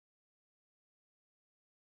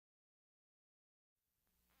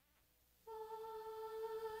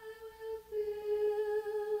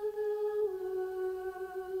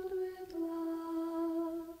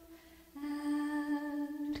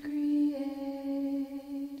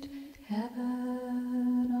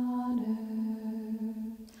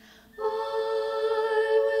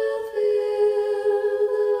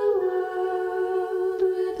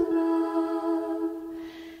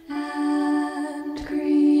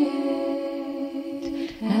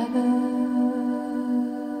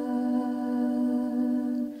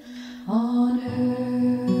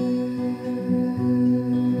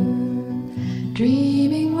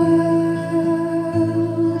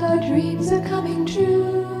coming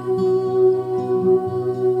true.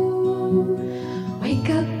 Wake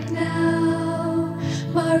up now,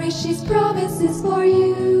 Maharishi's promise is for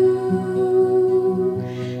you.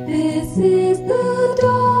 This is the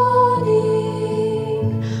dawning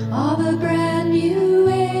of a brand new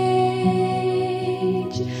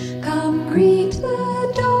age. Come greet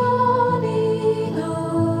the dawning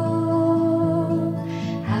of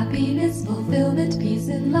happiness, fulfillment, peace,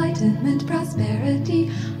 enlightenment,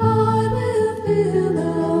 prosperity. I will fill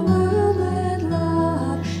the world with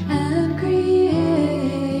love and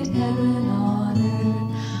create heaven on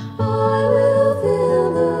earth. I will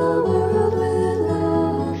fill the world with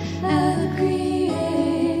love and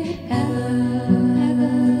create heaven,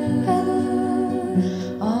 heaven,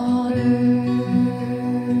 heaven on earth.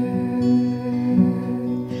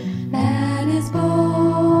 Man is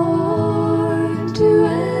born to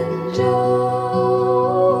enjoy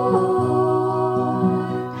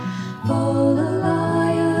full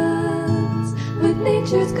alliance with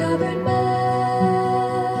nature's government.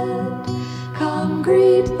 Come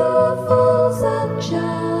greet the full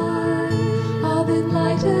sunshine of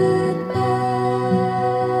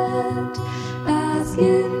enlightenment. Bask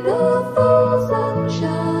in the full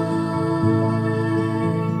sunshine.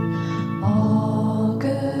 All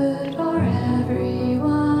good for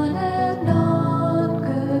everyone and none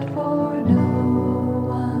good for no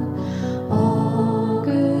one. All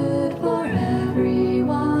good for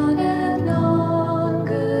everyone and none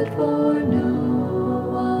good for no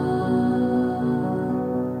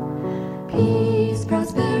one. Peace,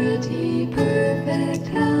 prosperity, perfect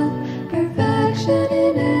health, perfection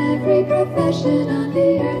in every profession on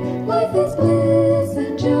the earth. Life is bliss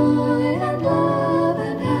and joy and love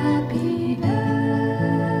and happiness.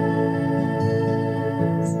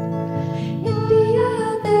 India,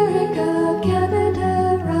 America, Canada,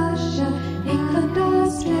 Russia, England,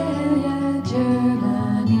 Australia,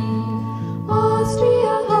 Germany,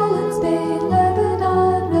 Austria, Holland, Spain,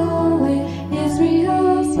 Lebanon, Norway,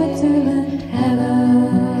 Israel, Switzerland,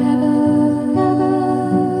 heaven, heaven,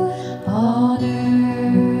 heaven on earth.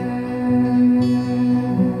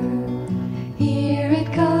 Here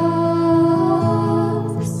it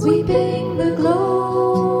comes, sweeping the globe.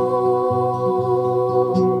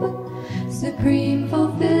 Supreme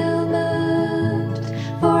fulfillment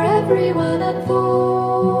for everyone unfolds.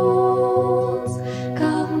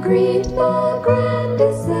 Come greet the grand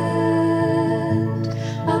descent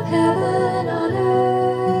of heaven on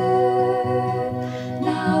earth.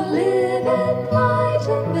 Now live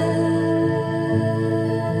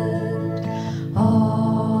enlightenment.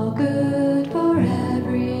 All good for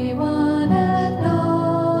everyone and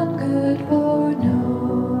none good for no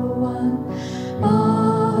one.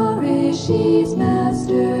 Maharishi's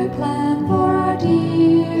master plan for our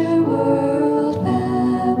dear world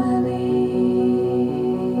family.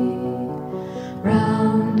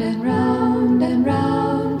 Round and round and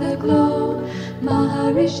round the globe,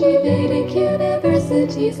 Maharishi Vedic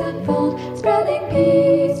universities unfold, spreading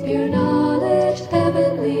peace, pure knowledge,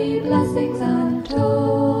 heavenly blessings untold.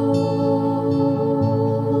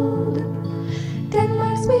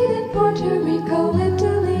 Denmark, Sweden, Puerto Rico,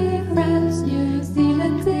 Italy, France, New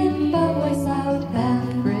Zealand, Zimbabwe, South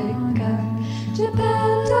Africa,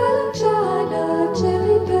 Japan, Thailand, China,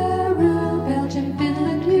 Chile, Peru, Belgium,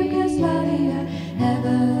 Finland, Yugoslavia,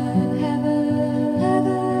 heaven, heaven,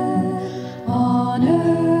 heaven on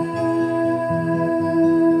earth.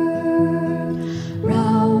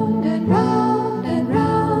 Round and round and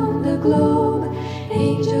round the globe,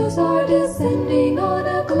 angels are descending on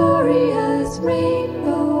a glorious rainbow.